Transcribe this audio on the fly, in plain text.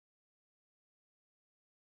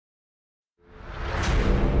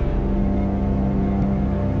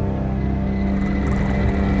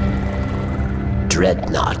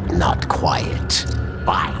Dreadnought, not quiet.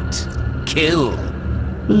 Fight. Kill.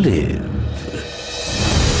 Live.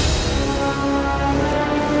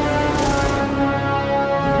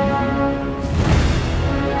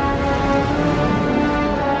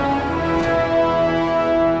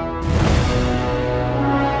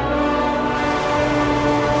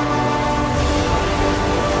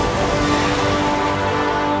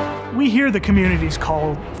 We hear the community's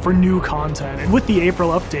call for new content, and with the April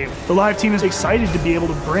update, the live team is excited to be able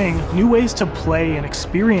to bring new ways to play and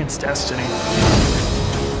experience Destiny.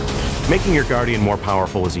 Making your Guardian more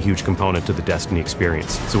powerful is a huge component to the Destiny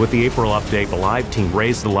experience. So with the April update, the live team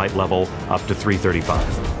raised the light level up to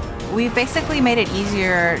 335. We've basically made it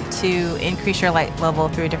easier to increase your light level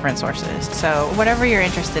through different sources. So whatever you're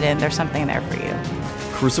interested in, there's something there for you.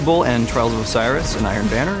 Crucible and Trials of Osiris and Iron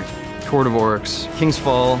Banner, Court of Oryx, King's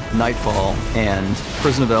Fall, Nightfall, and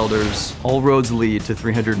Prison of Elders, all roads lead to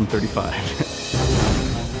 335.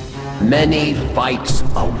 Many fights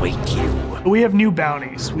await you. We have new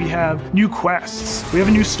bounties, we have new quests, we have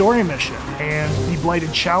a new story mission, and the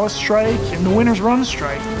Blighted Chalice Strike and the Winter's Run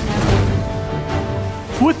Strike.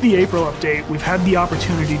 With the April update, we've had the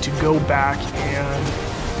opportunity to go back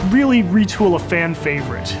and really retool a fan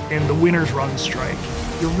favorite in the Winter's Run Strike.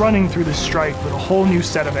 You're running through the strike with a whole new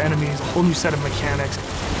set of enemies, a whole new set of mechanics,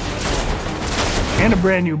 and a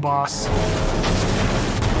brand new boss.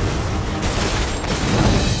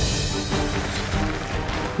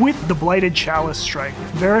 With the Blighted Chalice Strike,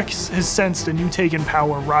 Varric has sensed a new Taken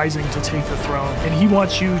power rising to take the throne, and he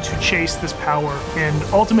wants you to chase this power and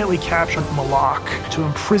ultimately capture Malak to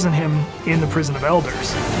imprison him in the Prison of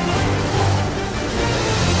Elders.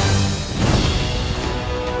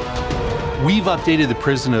 We've updated the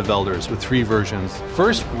Prison of Elders with 3 versions.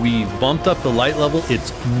 First, we bumped up the light level.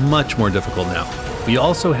 It's much more difficult now. We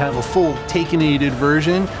also have a full Taken-aided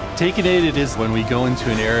version. Taken-aided is when we go into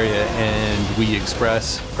an area and we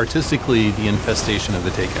express artistically the infestation of the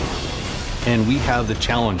Taken. And we have the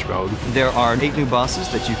challenge mode. There are 8 new bosses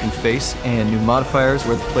that you can face and new modifiers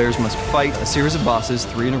where the players must fight a series of bosses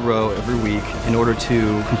 3 in a row every week in order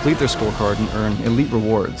to complete their scorecard and earn elite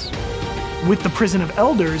rewards. With the Prison of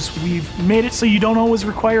Elders, we've made it so you don't always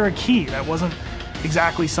require a key. That wasn't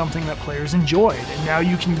exactly something that players enjoyed, and now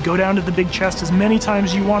you can go down to the big chest as many times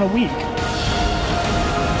as you want a week.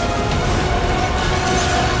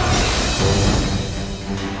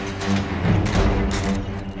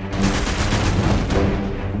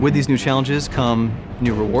 With these new challenges come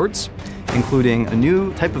new rewards, including a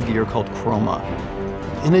new type of gear called Chroma.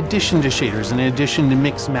 In addition to shaders, in addition to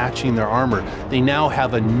mix matching their armor, they now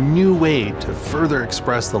have a new way to further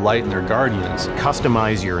express the light in their Guardians.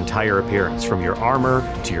 Customize your entire appearance, from your armor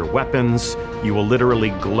to your weapons. You will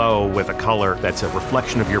literally glow with a color that's a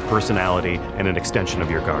reflection of your personality and an extension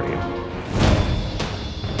of your Guardian.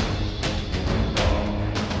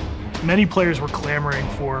 Many players were clamoring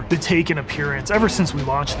for the Taken appearance ever since we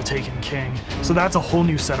launched the Taken King. So that's a whole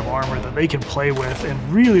new set of armor that they can play with and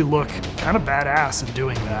really look kind of badass in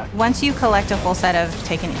doing that. Once you collect a full set of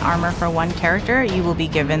Taken armor for one character, you will be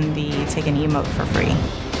given the Taken emote for free.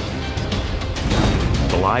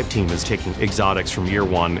 The live team is taking exotics from year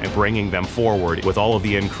 1 and bringing them forward with all of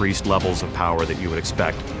the increased levels of power that you would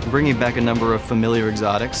expect. Bringing back a number of familiar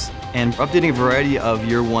exotics and updating a variety of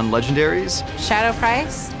year 1 legendaries. Shadow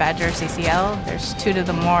Price, Badger CCL, there's 2 to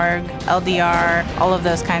the Morgue, LDR, all of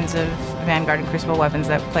those kinds of Vanguard and Crucible weapons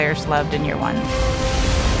that players loved in year 1.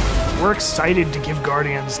 We're excited to give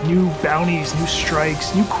Guardians new bounties, new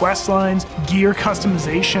strikes, new quest lines, gear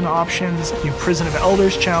customization options, new Prison of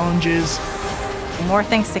Elders challenges. More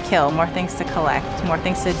things to kill, more things to collect, more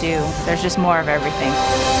things to do. There's just more of everything.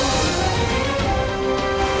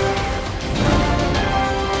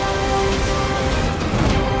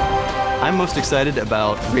 I'm most excited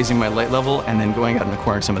about raising my light level and then going out and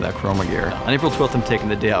acquiring some of that Chroma gear. On April 12th, I'm taking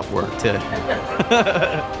the day off work to...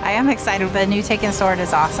 I am excited. The new Taken sword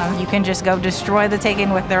is awesome. You can just go destroy the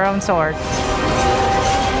Taken with their own sword.